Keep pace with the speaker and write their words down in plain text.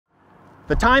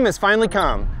The time has finally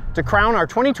come to crown our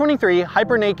 2023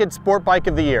 Hyper Naked Sport Bike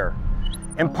of the Year.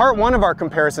 In part one of our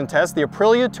comparison test, the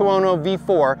Aprilia Tuono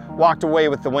V4 walked away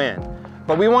with the win.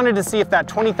 But we wanted to see if that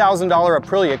 $20,000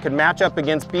 Aprilia could match up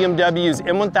against BMW's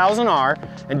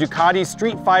M1000R and Ducati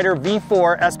Streetfighter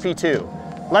V4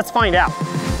 SP2. Let's find out.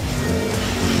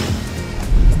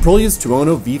 Aprilia's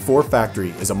Tuono V4 Factory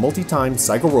is a multi-time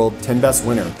Cycle World 10 Best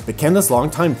winner, but can this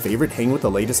longtime favorite hang with the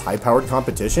latest high-powered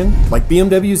competition? Like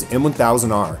BMW's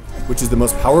M1000R, which is the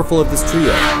most powerful of this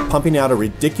trio, pumping out a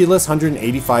ridiculous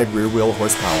 185 rear-wheel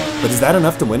horsepower. But is that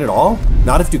enough to win it all?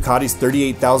 Not if Ducati's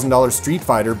 $38,000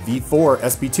 Streetfighter V4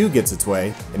 SP2 gets its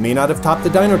way. It may not have topped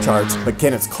the dyno charts, but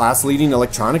can its class-leading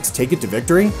electronics take it to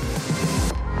victory?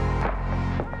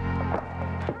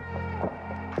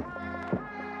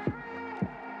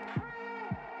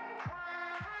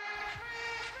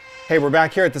 Hey, we're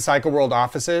back here at the Cycle World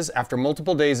offices after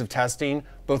multiple days of testing,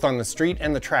 both on the street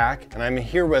and the track, and I'm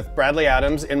here with Bradley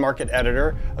Adams, in-market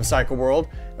editor of Cycle World,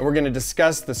 and we're going to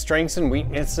discuss the strengths and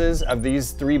weaknesses of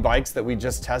these three bikes that we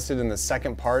just tested in the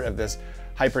second part of this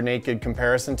Hyper Naked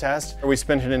comparison test. We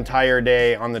spent an entire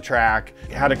day on the track,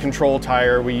 had a control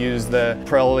tire, we used the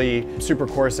Aprilia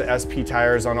Supercorsa SP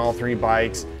tires on all three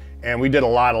bikes, and we did a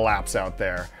lot of laps out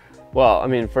there. Well, I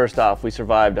mean, first off, we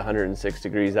survived 106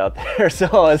 degrees out there, so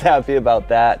I was happy about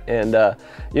that. And,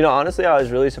 you know, honestly, I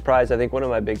was really surprised. I think one of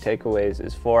my big takeaways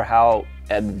is for how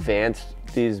advanced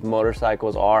these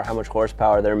motorcycles are, how much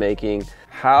horsepower they're making,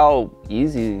 how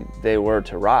easy they were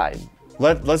to ride.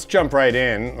 Let's jump right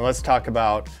in. Let's talk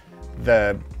about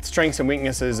the strengths and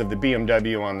weaknesses of the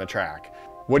BMW on the track.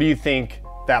 What do you think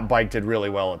that bike did really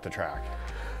well at the track?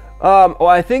 Well,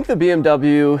 I think the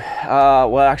BMW,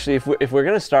 well, actually, if we're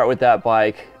gonna start with that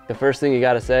bike, the first thing you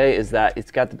gotta say is that it's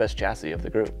got the best chassis of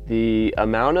the group. The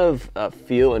amount of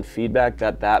feel and feedback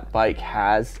that that bike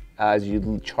has as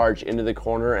you charge into the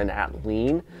corner and at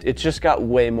lean, it's just got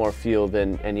way more feel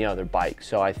than any other bike.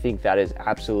 So I think that is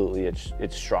absolutely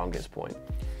its strongest point.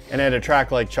 And at a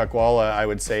track like Chuckwalla, I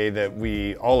would say that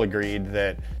we all agreed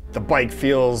that the bike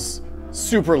feels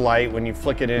super light when you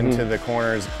flick it into the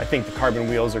corners. I think the carbon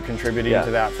wheels are contributing to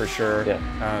that for sure.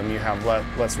 Yeah. You have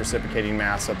less reciprocating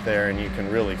mass up there and you can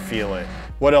really feel it.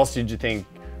 What else did you think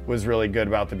was really good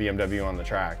about the BMW on the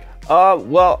track?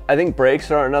 Well, I think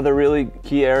brakes are another really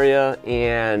key area,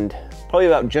 and probably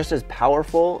about just as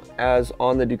powerful as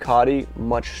on the Ducati,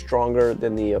 much stronger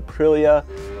than the Aprilia.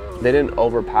 They didn't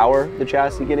overpower the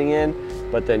chassis getting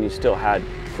in, but then you still had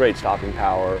great stopping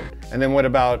power. And then what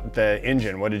about the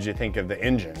engine? What did you think of the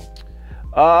engine?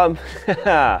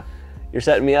 You're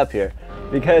setting me up here,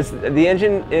 because the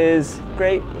engine is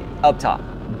great up top,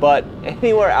 but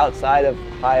anywhere outside of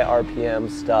high RPM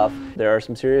stuff, there are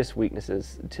some serious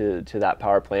weaknesses to that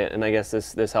power plant, and I guess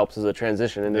this helps as a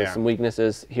transition into some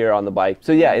weaknesses here on the bike.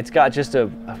 So yeah, it's got just a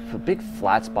big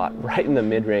flat spot right in the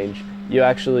mid-range. You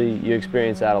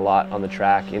experience that a lot on the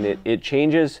track, and it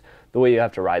changes the way you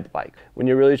have to ride the bike. When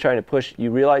you're really trying to push,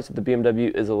 you realize that the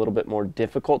BMW is a little bit more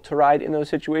difficult to ride in those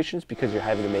situations because you're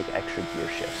having to make extra gear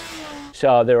shifts.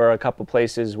 So there were a couple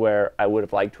places where I would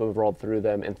have liked to have rolled through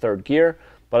them in third gear,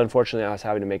 but unfortunately I was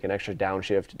having to make an extra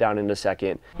downshift down into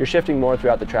second. You're shifting more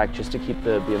throughout the track just to keep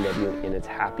the BMW in its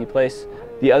happy place.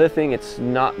 The other thing, it's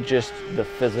not just the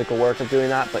physical work of doing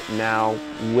that, but now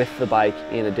with the bike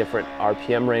in a different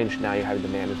RPM range, now you're having to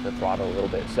manage the throttle a little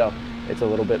bit. So it's a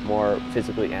little bit more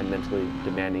physically and mentally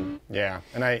demanding. Yeah,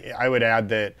 and I would add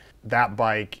that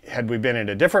bike, had we been at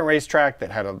a different racetrack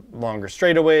that had a longer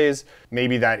straightaways,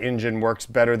 maybe that engine works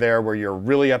better there where you're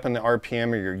really up in the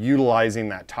RPM or you're utilizing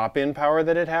that top end power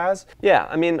that it has. Yeah,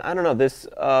 I mean, I don't know, this,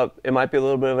 it might be a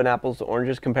little bit of an apples to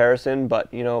oranges comparison,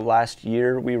 but you know, last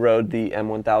year we rode the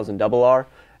M1000RR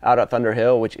out at Thunder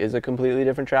Hill, which is a completely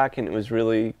different track, and it was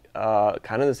really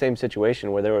kind of the same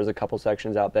situation where there was a couple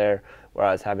sections out there where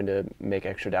I was having to make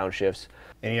extra downshifts.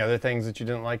 Any other things that you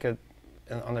didn't like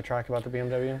on the track about the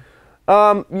BMW?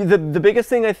 The biggest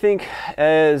thing I think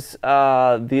is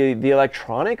the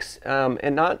electronics,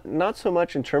 and not so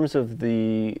much in terms of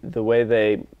the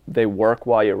way they work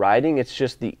while you're riding. It's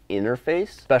just the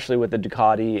interface, especially with the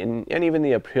Ducati and even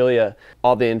the Aprilia.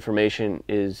 All the information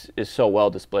is so well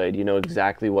displayed. You know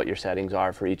exactly what your settings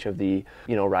are for each of the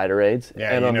rider aids.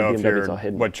 Yeah, and you know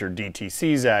what your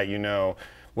DTC's at. You know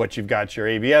what you've got your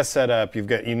ABS set up,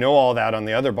 you know all that on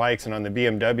the other bikes, and on the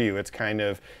BMW it's kind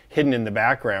of hidden in the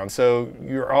background. So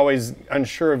you're always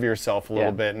unsure of yourself a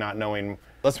little bit, not knowing.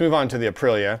 Let's move on to the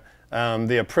Aprilia.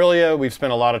 The Aprilia we've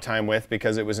spent a lot of time with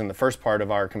because it was in the first part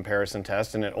of our comparison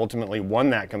test, and it ultimately won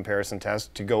that comparison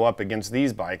test to go up against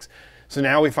these bikes. So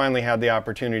now we finally had the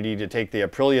opportunity to take the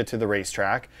Aprilia to the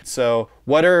racetrack. So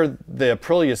what are the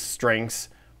Aprilia's strengths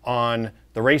on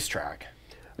the racetrack?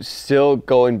 Still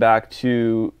going back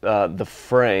to the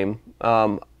frame,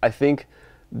 I think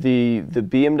the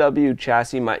BMW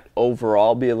chassis might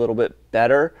overall be a little bit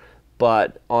better,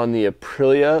 but on the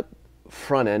Aprilia,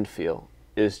 front end feel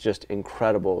is just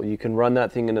incredible. You can run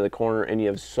that thing into the corner and you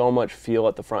have so much feel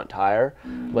at the front tire,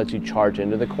 lets you charge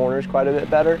into the corners quite a bit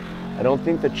better. I don't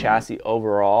think the chassis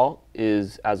overall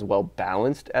is as well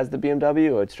balanced as the BMW.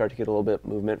 It would start to get a little bit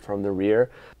movement from the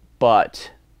rear, but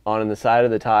on the side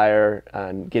of the tire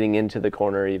and getting into the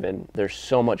corner even, there's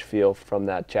so much feel from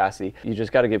that chassis. You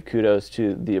just got to give kudos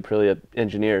to the Aprilia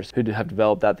engineers who have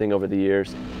developed that thing over the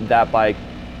years. That bike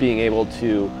being able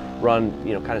to run,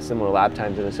 kind of similar lap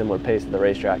times at a similar pace at the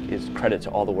racetrack is credit to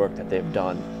all the work that they've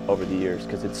done over the years,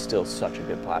 because it's still such a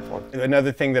good platform.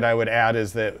 Another thing that I would add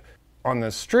is that on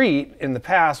the street, in the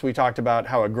past, we talked about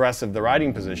how aggressive the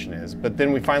riding position is, but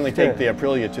then we finally take the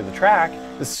Aprilia to the track,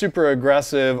 the super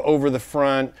aggressive, over the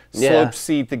front, sloped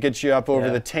seat that gets you up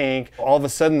over the tank. All of a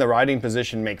sudden, the riding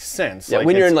position makes sense. Yeah, like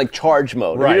when you're in like charge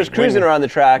mode. Right. When you're just cruising around the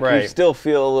track, you still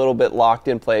feel a little bit locked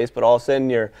in place, but all of a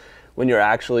sudden, when you're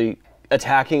actually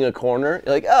attacking a corner,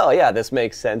 you're like, oh yeah, this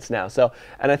makes sense now. So,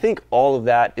 and I think all of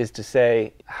that is to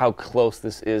say how close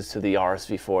this is to the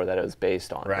RSV4 that it was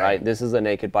based on, right? This is a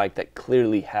naked bike that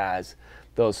clearly has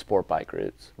those sport bike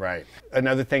roots. Right.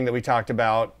 Another thing that we talked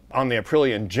about on the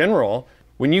Aprilia in general,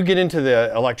 when you get into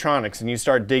the electronics and you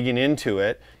start digging into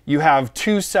it, you have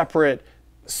two separate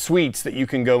suites that you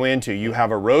can go into. You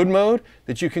have a road mode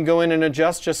that you can go in and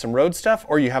adjust just some road stuff,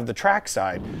 or you have the track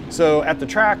side. So at the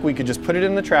track, we could just put it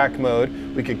in the track mode.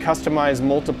 We could customize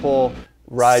multiple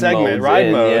ride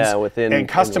modes and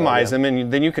customize them,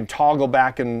 and then you can toggle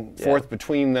back and forth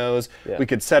between those. We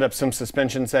could set up some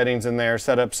suspension settings in there,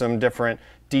 set up some different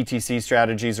DTC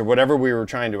strategies or whatever we were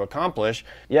trying to accomplish.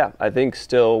 Yeah, I think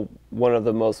still one of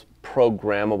the most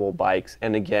programmable bikes,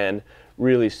 and again,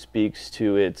 really speaks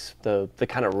to the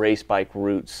kind of race bike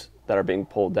roots that are being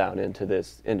pulled down into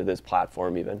this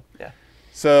platform even. Yeah.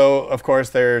 So of course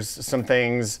there's some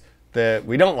things that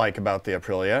we don't like about the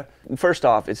Aprilia. First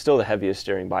off, it's still the heaviest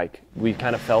steering bike. We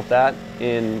kind of felt that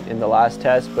in the last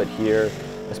test, but here,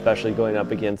 especially going up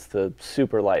against the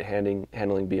super light handling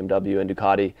BMW and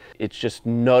Ducati, it's just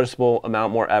noticeable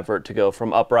amount more effort to go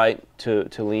from upright to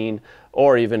lean,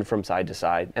 or even from side to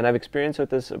side. And I've experienced with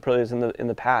this Aprilias in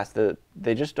the past that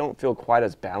they just don't feel quite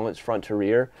as balanced front to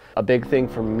rear. A big thing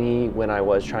for me when I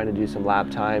was trying to do some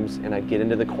lap times and I'd get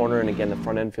into the corner, and again, the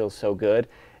front end feels so good,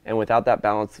 and without that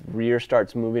balance, rear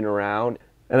starts moving around,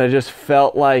 and I just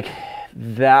felt like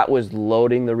that was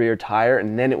loading the rear tire,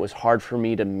 and then it was hard for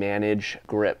me to manage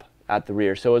grip at the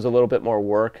rear. So it was a little bit more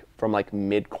work from like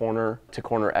mid-corner to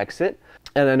corner exit.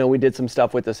 And I know we did some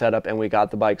stuff with the setup and we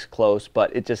got the bikes close,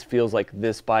 but it just feels like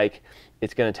this bike,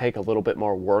 it's gonna take a little bit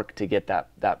more work to get that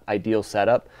ideal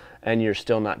setup, and you're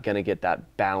still not gonna get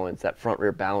that balance, that front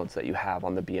rear balance that you have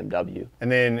on the BMW. And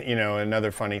then,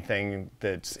 another funny thing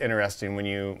that's interesting when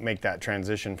you make that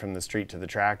transition from the street to the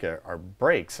track are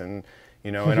brakes. And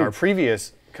in our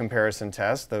previous comparison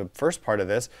test, the first part of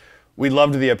this, we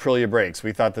loved the Aprilia brakes.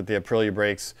 We thought that the Aprilia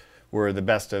brakes were the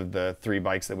best of the three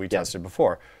bikes that we tested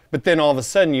before. But then all of a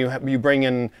sudden you bring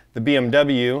in the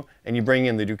BMW and you bring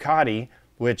in the Ducati,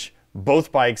 which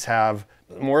both bikes have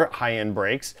more high-end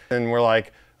brakes. And we're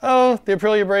like, oh, the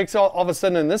Aprilia brakes all of a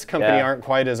sudden in this company aren't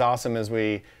quite as awesome as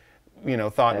we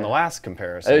thought in the last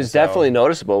comparison. It was definitely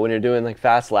noticeable when you're doing like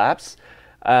fast laps.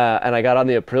 And I got on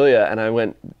the Aprilia and I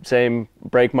went same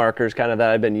brake markers kind of that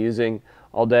I've been using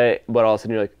all day, but all of a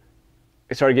sudden you're like,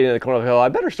 I started getting in the corner of the hill, I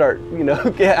better start,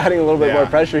 adding a little bit more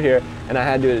pressure here. And I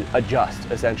had to adjust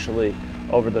essentially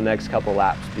over the next couple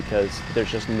laps because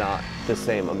there's just not the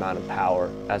same amount of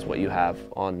power as what you have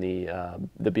on the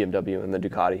BMW and the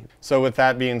Ducati. So with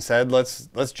that being said, let's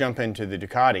jump into the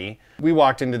Ducati. We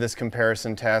walked into this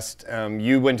comparison test.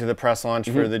 You went to the press launch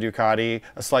for the Ducati,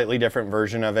 a slightly different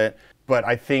version of it, but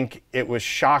I think it was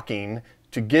shocking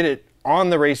to get it on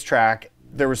the racetrack.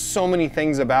 There were so many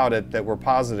things about it that were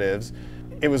positives.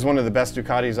 It was one of the best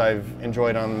Ducatis I've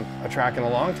enjoyed on a track in a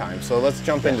long time. So let's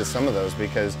jump into some of those,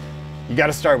 because you got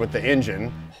to start with the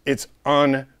engine. It's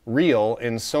unreal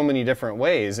in so many different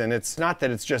ways, and it's not that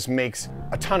it just makes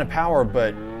a ton of power,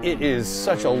 but it is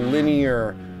such a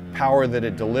linear power that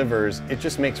it delivers. It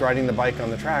just makes riding the bike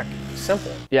on the track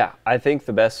simple. Yeah, I think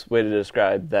the best way to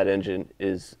describe that engine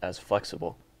is as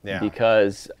flexible. Yeah.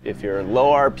 Because if you're in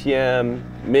low RPM,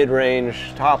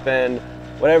 mid-range, top end,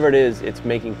 whatever it is, it's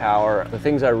making power. The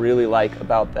things I really like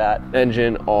about that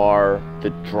engine are the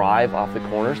drive off the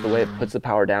corners, the way it puts the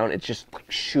power down. It's just like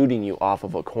shooting you off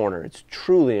of a corner. It's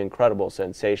truly incredible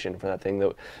sensation for that thing.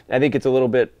 That I think it's a little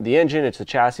bit the engine, it's the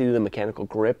chassis, the mechanical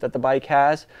grip that the bike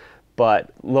has,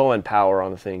 but low end power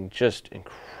on the thing, just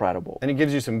incredible. And it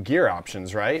gives you some gear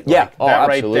options, right? Yeah, like that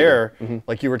absolutely. Right there,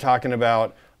 like you were talking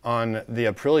about on the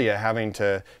Aprilia, having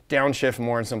to downshift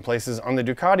more in some places. On the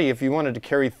Ducati, if you wanted to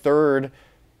carry third,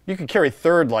 you could carry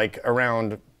third like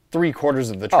around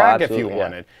 3/4 of the track if you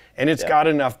wanted. And it's got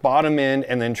enough bottom end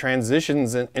and then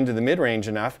transitions into the mid-range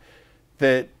enough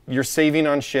that you're saving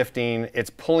on shifting,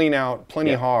 it's pulling out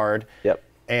plenty hard,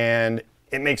 and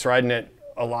it makes riding it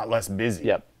a lot less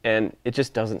busy. And it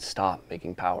just doesn't stop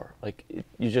making power. Like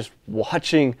you're just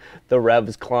watching the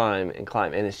revs climb and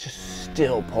climb, and it's just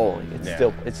still pulling. It's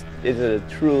still, it's a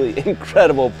truly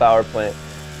incredible power plant.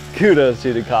 Kudos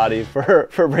to Ducati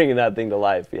for bringing that thing to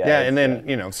life. And then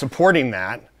you know, supporting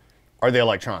that are the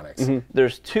electronics.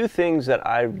 There's two things that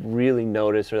I really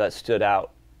noticed or that stood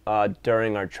out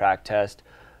during our track test.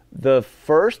 The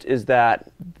first is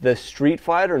that the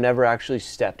Streetfighter never actually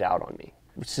stepped out on me.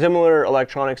 Similar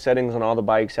electronic settings on all the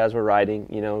bikes as we're riding,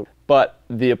 you know, but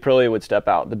the Aprilia would step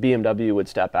out, the BMW would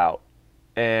step out,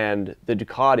 and the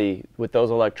Ducati with those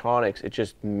electronics, it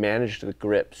just managed the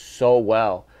grip so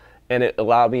well, and it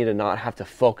allowed me to not have to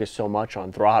focus so much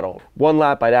on throttle. One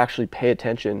lap I'd actually pay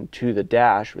attention to the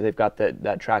dash. They've got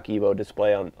that Track Evo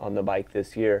display on the bike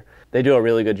this year. They do a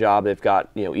really good job. They've got,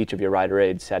 you know, each of your rider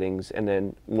aid settings, and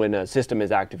then when a system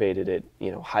is activated, it,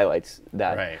 you know, highlights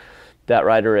that. That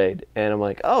rider aid, and I'm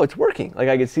like, oh, it's working. Like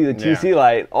I could see the TC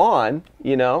light on,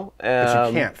 you know. But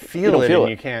you can't feel it, and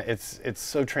you can't. It's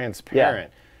so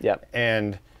transparent.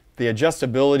 And the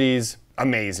adjustability's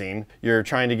amazing. You're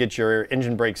trying to get your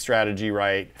engine brake strategy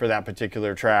right for that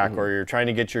particular track, or you're trying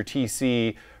to get your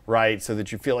TC right so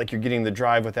that you feel like you're getting the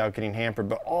drive without getting hampered.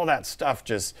 But all that stuff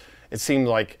just, it seemed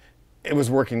like it was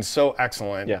working so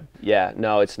excellent.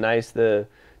 No, it's nice to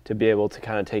be able to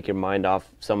kind of take your mind off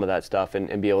some of that stuff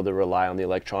and be able to rely on the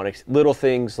electronics. Little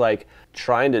things like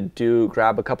trying to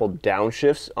grab a couple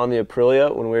downshifts on the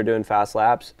Aprilia when we were doing fast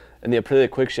laps. And the Aprilia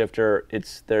quick shifter,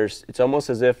 it's almost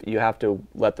as if you have to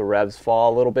let the revs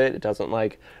fall a little bit. It doesn't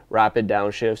like rapid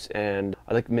downshifts, and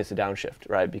I like to miss a downshift,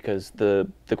 right? Because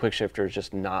the quick shifter is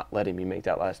just not letting me make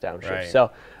that last downshift.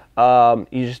 So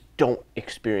you just don't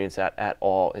experience that at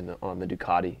all on the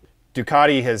Ducati.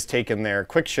 Ducati has taken their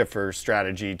quick shifter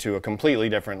strategy to a completely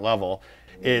different level.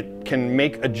 It can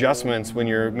make adjustments when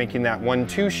you're making that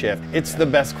 1-2 shift. It's the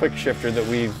best quick shifter that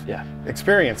we've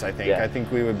experienced, I think. I think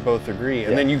we would both agree.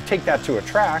 And then you take that to a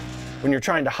track when you're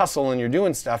trying to hustle and you're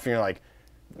doing stuff and you're like,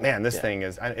 man, this thing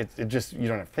is, it just, you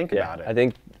don't have to think about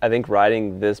it. I think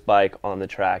riding this bike on the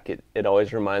track, it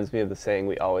always reminds me of the saying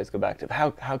we always go back to,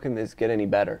 how can this get any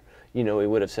better? You know, we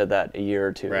would have said that a year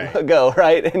or two ago,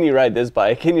 right? And you ride this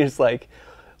bike and you're just like,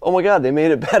 oh my God, they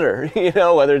made it better. You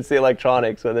know, whether it's the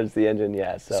electronics, whether it's the engine,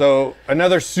 So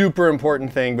another super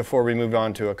important thing before we move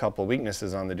on to a couple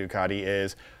weaknesses on the Ducati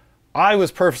is I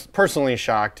was personally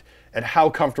shocked at how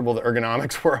comfortable the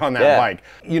ergonomics were on that bike.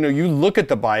 You know, you look at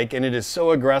the bike and it is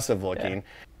so aggressive looking.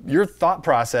 Your thought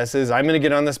process is, I'm gonna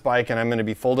get on this bike and I'm gonna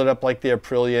be folded up like the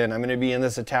Aprilia and I'm gonna be in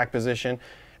this attack position.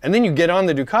 And then you get on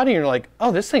the Ducati and you're like, oh,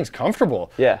 this thing's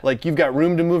comfortable. Like you've got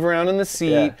room to move around in the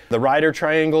seat. The rider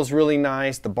triangle's really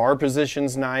nice. The bar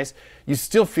position's nice. You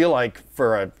still feel like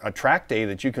for a track day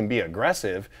that you can be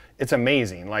aggressive. It's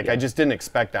amazing. Like I just didn't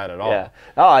expect that at all.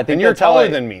 No, I think and you're taller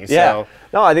than me. So.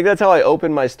 No, I think that's how I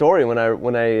opened my story when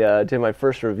I did my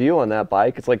first review on that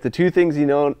bike. It's like the two things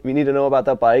you need to know about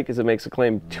that bike is it makes a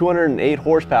claim 208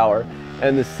 horsepower,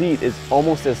 and the seat is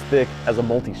almost as thick as a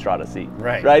multi-strata seat.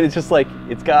 Right. It's just like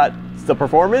it's got the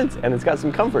performance and it's got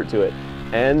some comfort to it.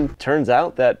 And turns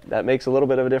out that makes a little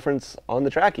bit of a difference on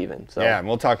the track even. So. Yeah, and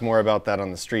we'll talk more about that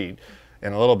on the street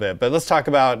in a little bit. But let's talk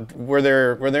about, were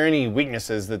there any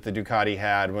weaknesses that the Ducati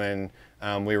had when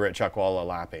we were at Chuckwalla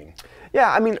lapping?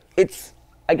 Yeah, I mean,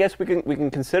 I guess we can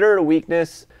consider it a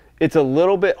weakness. It's a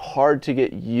little bit hard to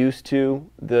get used to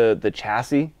the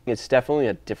chassis. It's definitely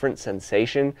a different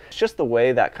sensation. It's just the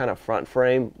way that kind of front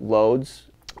frame loads.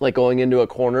 Like going into a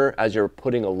corner, as you're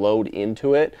putting a load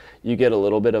into it, you get a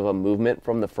little bit of a movement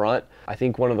from the front. I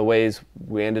think one of the ways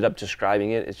we ended up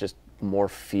describing it is just more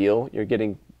feel. You're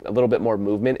getting a little bit more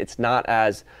movement. It's not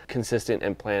as consistent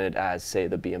and planted as, say,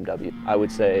 the BMW. I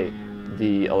would say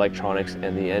the electronics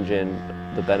and the engine,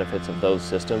 the benefits of those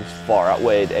systems far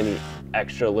outweighed any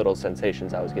extra little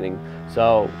sensations I was getting.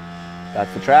 So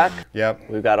that's the track.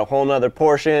 We've got a whole nother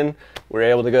portion. We're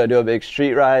able to go do a big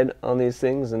street ride on these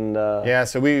things. And yeah,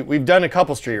 so we've done a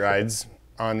couple street rides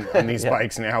on these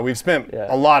bikes now. We've spent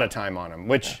a lot of time on them,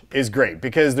 which is great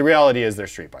because the reality is they're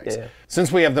street bikes.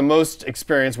 Since we have the most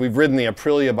experience, we've ridden the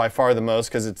Aprilia by far the most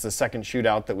because it's the second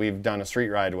shootout that we've done a street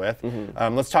ride with.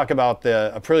 Let's talk about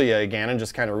the Aprilia again and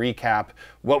just kind of recap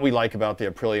what we like about the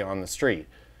Aprilia on the street.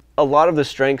 A lot of the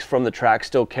strengths from the track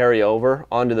still carry over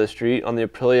onto the street. On the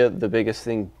Aprilia, the biggest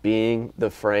thing being the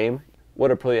frame. What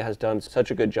Aprilia has done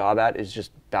such a good job at is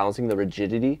just balancing the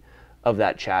rigidity of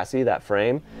that chassis, that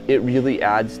frame. It really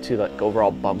adds to like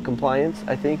overall bump compliance,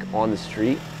 I think, on the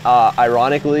street.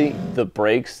 Ironically, the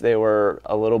brakes, they were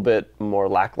a little bit more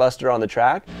lackluster on the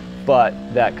track, but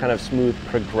that kind of smooth,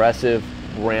 progressive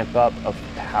ramp up of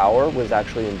power was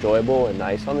actually enjoyable and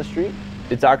nice on the street.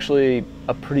 It's actually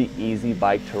a pretty easy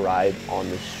bike to ride on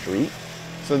the street.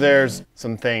 So there's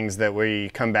some things that we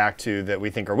come back to that we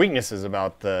think are weaknesses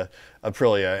about the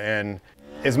Aprilia. And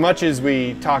as much as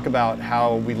we talk about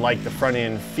how we like the front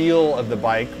end feel of the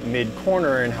bike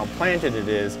mid-corner and how planted it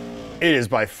is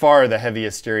by far the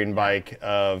heaviest steering bike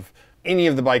of any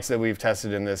of the bikes that we've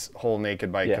tested in this whole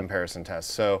naked bike comparison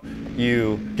test. So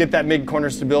you get that mid-corner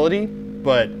stability,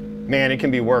 but man, it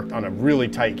can be worked on a really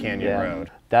tight canyon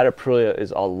road. That Aprilia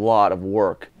is a lot of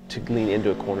work to lean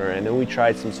into a corner. And then we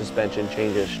tried some suspension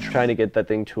changes, trying to get that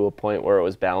thing to a point where it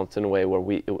was balanced in a way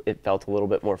where it felt a little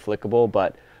bit more flickable,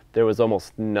 but there was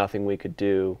almost nothing we could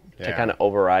do to kind of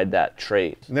override that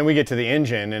trait. And then we get to the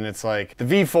engine, and it's like the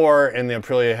V4 and the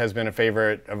Aprilia has been a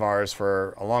favorite of ours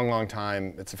for a long, long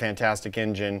time. It's a fantastic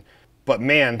engine. But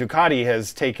man, Ducati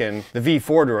has taken the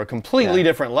V4 to a completely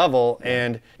different level,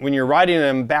 and when you're riding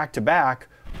them back to back,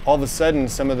 all of a sudden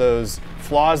some of those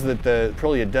flaws that the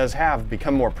Aprilia does have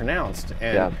become more pronounced.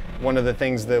 And one of the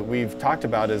things that we've talked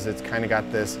about is it's kind of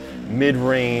got this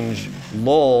mid-range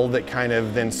lull that kind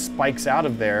of then spikes out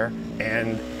of there,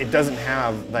 and it doesn't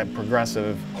have that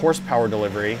progressive horsepower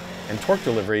delivery and torque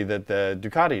delivery that the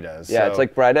Ducati does. Yeah, so it's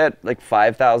like right at like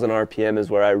 5,000 RPM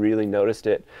is where I really noticed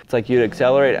it. It's like you'd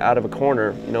accelerate out of a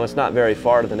corner, you know, it's not very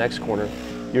far to the next corner.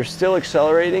 You're still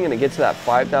accelerating and it gets to that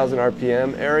 5,000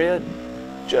 RPM area.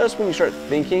 Just when you start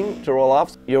thinking to roll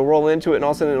off, you'll roll into it and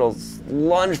all of a sudden it'll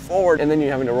lunge forward, and then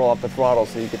you're having to roll off the throttle,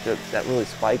 so you get that really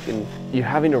spike, and you're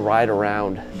having to ride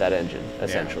around that engine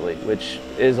essentially, which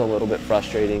is a little bit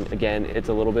frustrating. Again, it's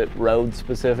a little bit road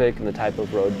specific and the type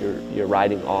of road you're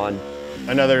riding on.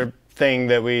 Another thing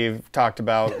that we've talked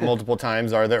about multiple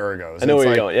times are the ergos. I know where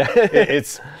you're going,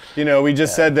 it's, you know, we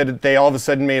just said that they all of a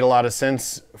sudden made a lot of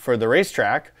sense for the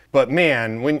racetrack, but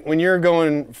man, when you're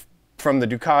going from the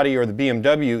Ducati or the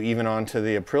BMW even onto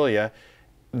the Aprilia,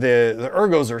 the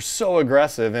ergos are so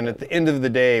aggressive, and at the end of the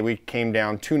day we came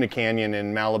down Tuna Canyon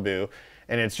in Malibu,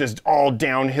 and it's just all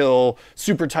downhill,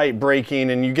 super tight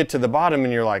braking, and you get to the bottom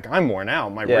and you're like, I'm worn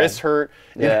out, my wrists hurt,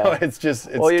 you know, it's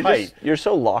tight. You're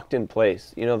so locked in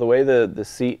place, you know, the way the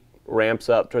seat ramps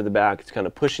up toward the back, it's kind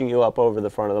of pushing you up over the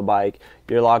front of the bike,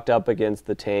 you're locked up against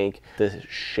the tank, the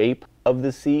shape of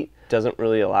the seat doesn't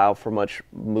really allow for much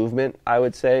movement, I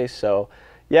would say. So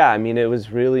yeah, I mean, it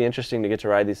was really interesting to get to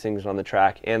ride these things on the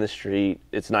track and the street.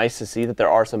 It's nice to see that there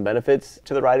are some benefits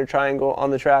to the rider triangle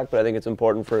on the track, but I think it's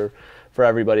important for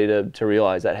everybody to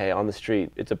realize that, hey, on the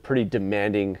street, it's a pretty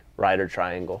demanding rider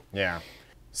triangle. Yeah.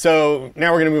 So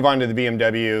now we're going to move on to the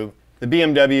BMW. The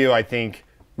BMW, I think,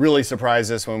 really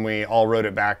surprised us when we all rode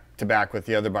it back to back with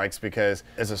the other bikes, because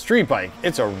as a street bike,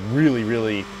 it's a really,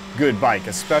 really good bike,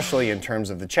 especially in terms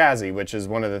of the chassis, which is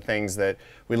one of the things that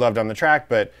we loved on the track.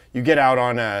 But you get out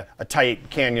on a tight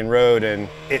canyon road and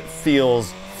it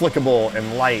feels flickable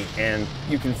and light, and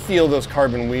you can feel those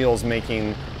carbon wheels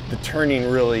making the turning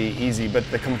really easy, but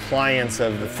the compliance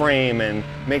of the frame and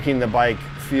making the bike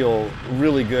feel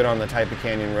really good on the type of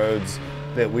canyon roads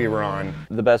that we were on.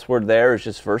 The best word there is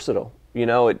just versatile. You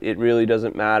know, it really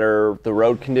doesn't matter the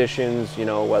road conditions, you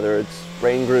know, whether it's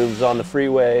rain grooves on the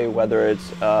freeway, whether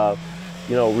it's,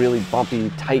 you know, really bumpy,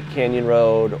 tight canyon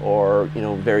road, or, you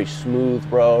know, very smooth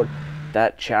road.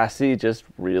 That chassis just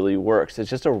really works. It's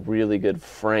just a really good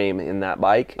frame in that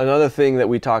bike. Another thing that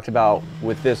we talked about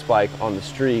with this bike on the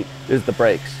street is the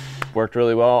brakes. Worked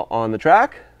really well on the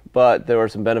track, but there were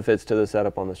some benefits to the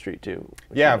setup on the street too.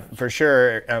 Yeah, for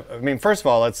sure. I mean, first of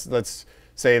all, let's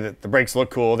say that the brakes look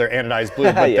cool. They're anodized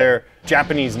blue, but they're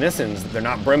Japanese Nissans. They're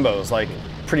not Brembos like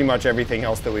pretty much everything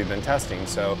else that we've been testing.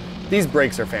 So these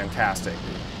brakes are fantastic.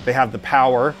 They have the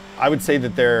power. I would say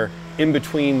that they're in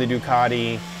between the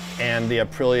Ducati and the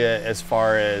Aprilia as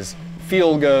far as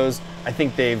feel goes. I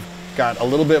think they've got a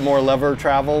little bit more lever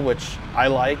travel, which I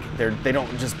like. They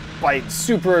don't just bite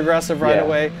super aggressive right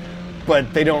away,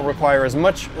 but they don't require as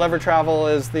much lever travel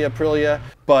as the Aprilia,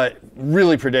 but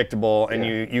really predictable, and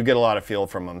you get a lot of feel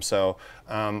from them. So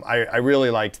I really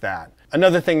liked that.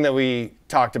 Another thing that we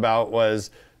talked about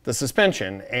was the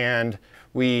suspension, and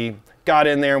we got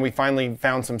in there and we finally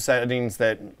found some settings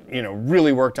that, you know,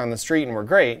 really worked on the street and were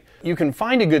great. You can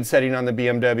find a good setting on the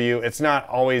BMW. It's not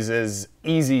always as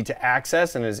easy to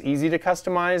access and as easy to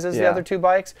customize as the other two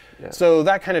bikes. So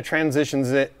that kind of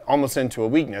transitions it almost into a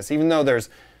weakness. Even though there's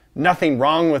nothing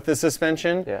wrong with the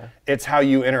suspension, it's how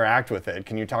you interact with it.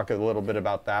 Can you talk a little bit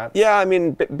about that? Yeah, I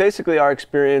mean, basically our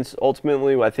experience,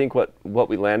 ultimately, I think what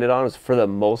we landed on is, for the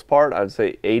most part, I would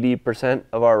say 80%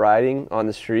 of our riding on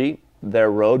the street,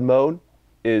 their road mode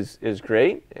is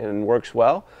great and works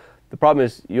well. The problem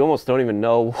is you almost don't even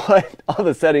know what all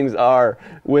the settings are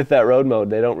with that road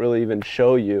mode. They don't really even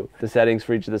show you the settings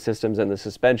for each of the systems and the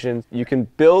suspensions. You can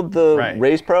build the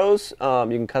Race Pros, you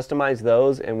can customize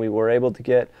those, and we were able to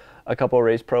get a couple of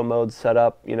Race Pro modes set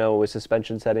up, you know, with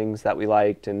suspension settings that we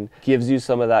liked, and gives you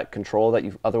some of that control that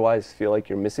you otherwise feel like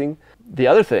you're missing. The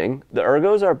other thing, the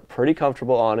ergos are pretty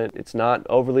comfortable on it. It's not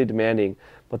overly demanding,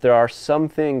 but there are some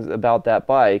things about that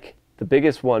bike, the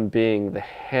biggest one being the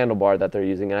handlebar that they're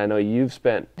using. And I know you've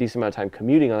spent a decent amount of time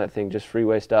commuting on that thing, just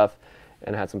freeway stuff,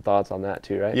 and had some thoughts on that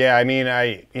too, right? Yeah, I mean,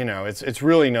 you know, it's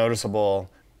really noticeable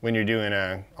when you're doing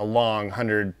a long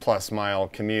 100+ mile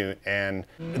commute, and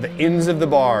the ends of the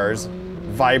bars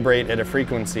vibrate at a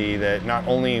frequency that not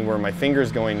only were my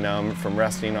fingers going numb from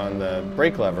resting on the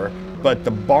brake lever, but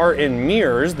the bar end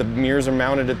mirrors, the mirrors are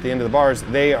mounted at the end of the bars,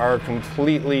 they are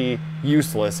completely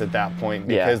useless at that point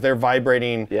because they're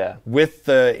vibrating with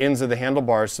the ends of the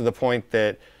handlebars to the point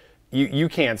that you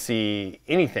can't see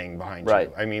anything behind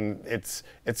you. I mean, it's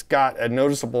got a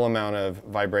noticeable amount of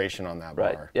vibration on that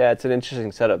bar. Yeah, it's an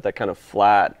interesting setup, that kind of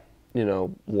flat, you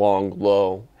know, long,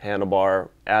 low handlebar,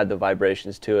 add the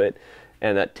vibrations to it,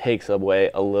 and that takes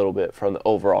away a little bit from the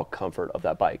overall comfort of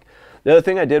that bike. The other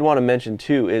thing I did want to mention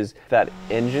too is that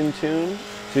engine tune.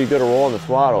 So you go to roll on the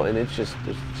throttle and it's just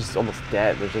almost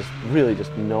dead. There's just really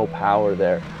just no power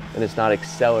there, and it's not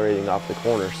accelerating off the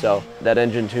corner. So that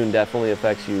engine tune definitely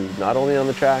affects you not only on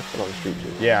the track, but on the street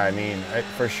too. Yeah, I mean,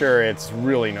 for sure it's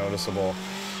really noticeable.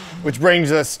 Which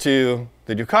brings us to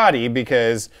the Ducati,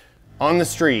 because on the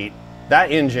street,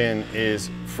 that engine is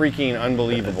freaking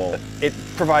unbelievable. It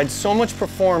provides so much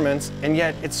performance, and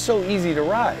yet it's so easy to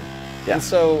ride. And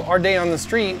so our day on the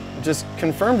street just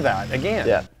confirmed that again.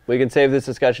 Yeah, we can save this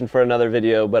discussion for another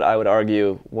video, but I would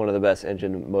argue one of the best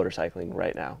engine motorcycling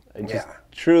right now. It's just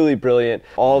truly brilliant.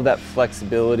 All of that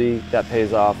flexibility that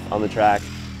pays off on the track,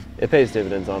 it pays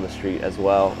dividends on the street as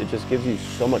well. It just gives you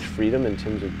so much freedom in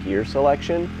terms of gear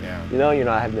selection. You know, you're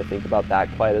not having to think about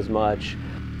that quite as much.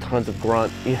 Tons of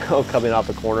grunt, you know, coming off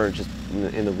the corner. Just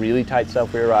in the really tight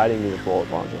stuff we were riding, you just roll it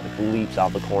along, it like leaps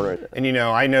off the corner. And you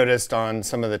know, I noticed on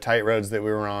some of the tight roads that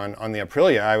we were on the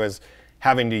Aprilia, I was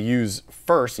having to use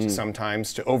first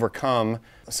sometimes to overcome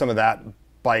some of that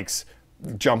bike's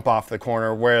jump off the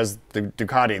corner, whereas the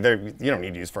Ducati, you don't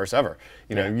need to use first ever.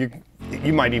 You know,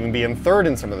 you might even be in third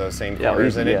in some of those same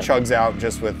corners, and it chugs out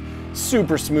just with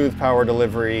super smooth power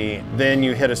delivery. Then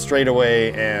you hit a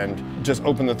straightaway and just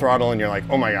open the throttle and you're like,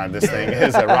 oh my God, this thing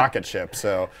is a rocket ship.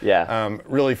 So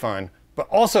really fun. But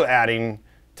also adding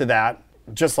to that,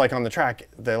 just like on the track,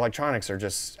 the electronics are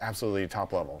just absolutely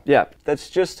top level. Yeah, that's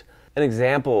just an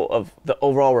example of the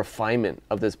overall refinement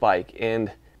of this bike. And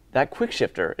that quick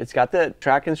shifter, it's got the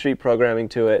track and street programming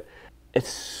to it. It's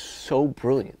so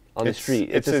brilliant on the street.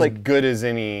 It's just as like good as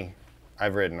any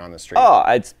I've ridden on the street. Oh,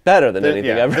 it's better than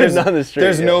anything I've ridden on the street.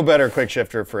 There's no better quick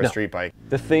shifter for a street bike.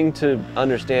 The thing to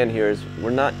understand here is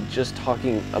we're not just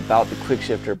talking about the quick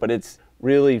shifter, but it's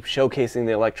really showcasing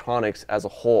the electronics as a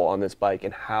whole on this bike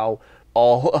and how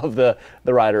all of the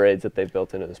rider aids that they've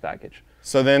built into this package.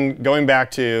 So then going back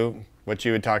to what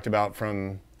you had talked about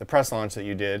from the press launch that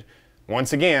you did,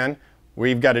 once again,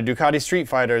 we've got a Ducati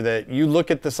Streetfighter that you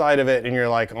look at the side of it and you're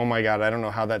like, oh my God, I don't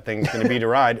know how that thing's going to be to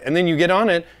ride. And then you get on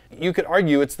it, you could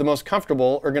argue it's the most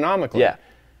comfortable ergonomically.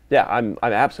 Yeah, I'm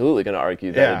absolutely going to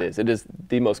argue that it is. It is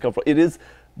the most comfortable. It is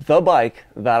the bike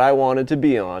that I wanted to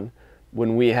be on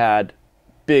when we had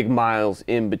big miles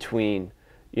in between,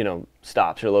 you know,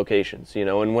 stops or locations, you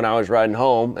know, and when I was riding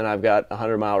home and I've got a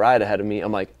 100-mile ride ahead of me,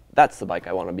 I'm like, that's the bike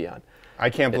I want to be on. I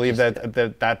can't believe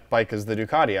that bike is the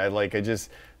Ducati.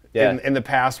 In the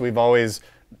past,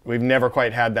 we've never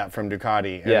quite had that from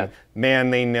Ducati. And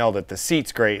man, they nailed it. The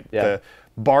seat's great. The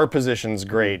bar position's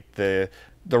great. The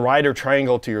rider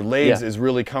triangle to your legs is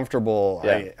really comfortable.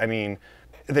 I mean,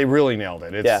 they really nailed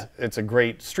it. It's a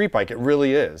great street bike. It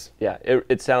really is. Yeah,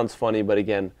 it sounds funny, but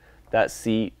again, that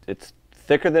seat, it's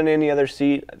thicker than any other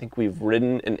seat I think we've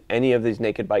ridden in any of these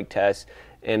naked bike tests.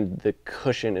 and the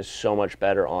cushion is so much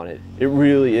better on it. It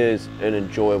really is an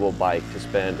enjoyable bike to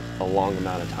spend a long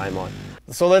amount of time on.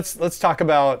 So let's talk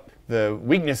about the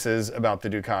weaknesses about the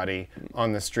Ducati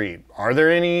on the street. Are there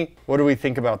any? What do we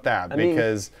think about that?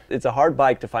 Because it's a hard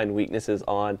bike to find weaknesses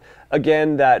on.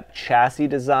 Again, that chassis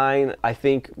design, I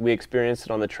think we experienced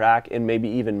it on the track and maybe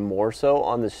even more so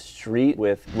on the street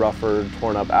with rougher,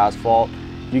 torn up asphalt.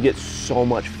 You get so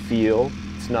much feel.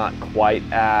 It's not quite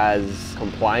as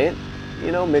compliant,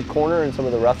 you know, mid-corner and some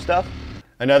of the rough stuff.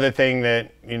 Another thing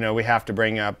that, you know, we have to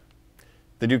bring up,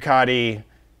 the Ducati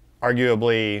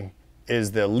arguably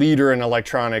is the leader in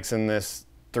electronics in this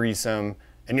threesome,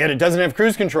 and yet it doesn't have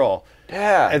cruise control.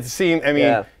 Yeah. It seems, I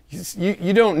mean,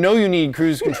 you don't know you need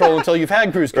cruise control until you've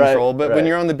had cruise control, but when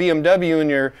you're on the BMW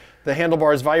and the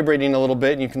handlebar's vibrating a little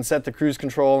bit and you can set the cruise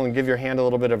control and give your hand a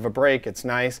little bit of a break, it's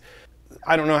nice.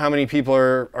 I don't know how many people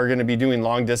are going to be doing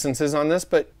long distances on this,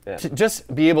 but to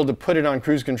just be able to put it on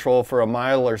cruise control for a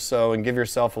mile or so and give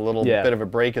yourself a little bit of a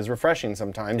break is refreshing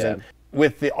sometimes. And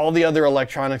with all the other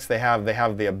electronics they have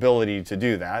the ability to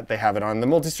do that. They have it on the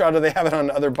Multistrada, they have it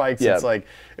on other bikes. It's like,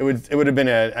 it would have been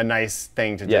a nice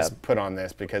thing to just put on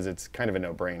this because it's kind of a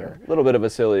no-brainer. A little bit of a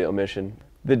silly omission.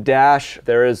 The dash,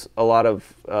 there is a lot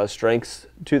of strengths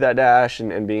to that dash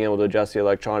and being able to adjust the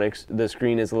electronics. The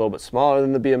screen is a little bit smaller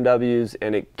than the BMWs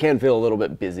and it can feel a little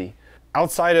bit busy.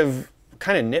 Outside of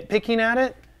kind of nitpicking at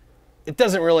it, it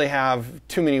doesn't really have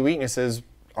too many weaknesses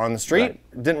on the street.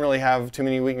 It didn't really have too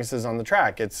many weaknesses on the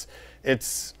track. It's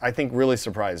I think really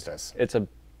surprised us. It's a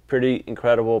pretty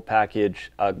incredible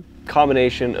package, a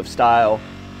combination of style,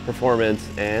 performance,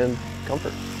 and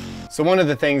comfort. So one of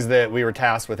the things that we were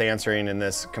tasked with answering in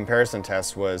this comparison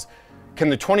test was, can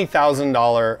the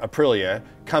 $20,000 Aprilia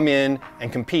come in and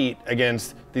compete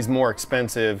against these more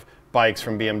expensive bikes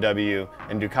from BMW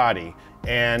and Ducati?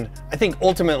 And I think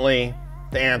ultimately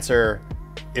the answer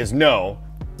is no.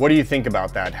 What do you think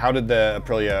about that? How did the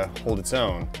Aprilia hold its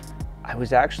own? I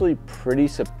was actually pretty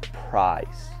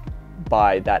surprised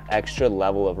by that extra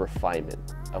level of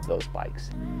refinement of those bikes.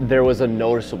 There was a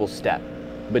noticeable step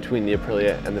between the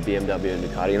Aprilia and the BMW and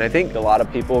Ducati, and I think a lot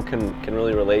of people can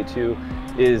really relate to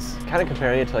is kind of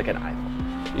comparing it to like an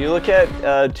iPhone. You look at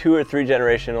a 2 or 3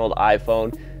 generation old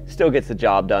iPhone, still gets the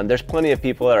job done. There's plenty of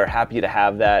people that are happy to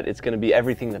have that. It's going to be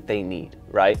everything that they need,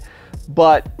 right?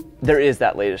 But there is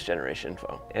that latest generation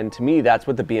phone, and to me that's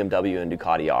what the BMW and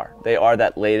Ducati are. They are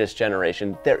that latest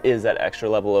generation. There is that extra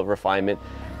level of refinement,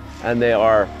 and they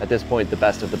are at this point the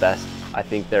best of the best. I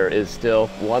think there is still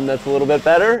one that's a little bit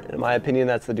better. In my opinion,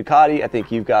 that's the Ducati. I think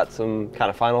you've got some kind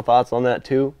of final thoughts on that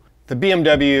too. The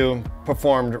BMW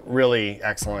performed really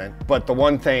excellent, but the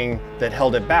one thing that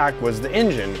held it back was the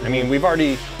engine. I mean, we've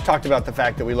already talked about the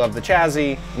fact that we love the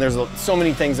chassis, and there's so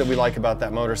many things that we like about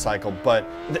that motorcycle, but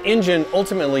the engine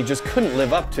ultimately just couldn't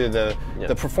live up to the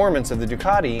performance of the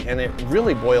Ducati, and it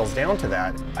really boils down to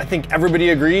that. I think everybody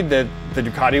agreed that the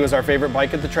Ducati was our favorite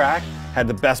bike at the track, had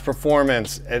the best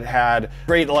performance, it had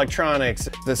great electronics,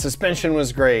 the suspension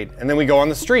was great, and then we go on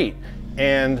the street,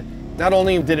 and not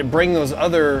only did it bring those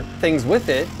other things with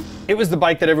it, it was the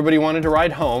bike that everybody wanted to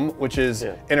ride home, which is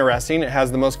interesting. It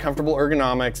has the most comfortable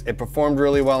ergonomics. It performed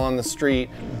really well on the street,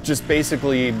 just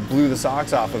basically blew the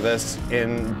socks off of us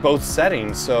in both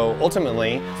settings. So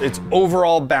ultimately, its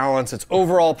overall balance, its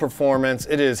overall performance,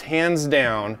 it is hands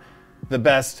down the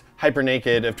best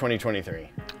Hypernaked of 2023.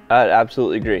 I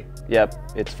absolutely agree.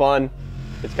 Yep, it's fun,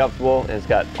 it's comfortable, and it's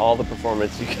got all the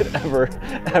performance you could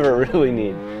ever really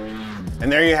need.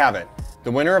 And there you have it.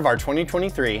 The winner of our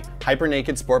 2023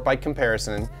 Hypernaked Sport Bike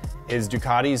comparison is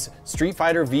Ducati's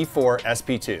Streetfighter V4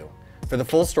 SP2. For the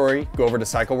full story, go over to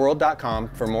cycleworld.com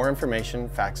for more information,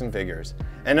 facts, and figures.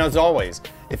 And as always,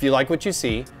 if you like what you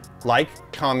see, like,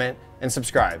 comment, and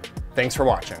subscribe. Thanks for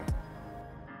watching.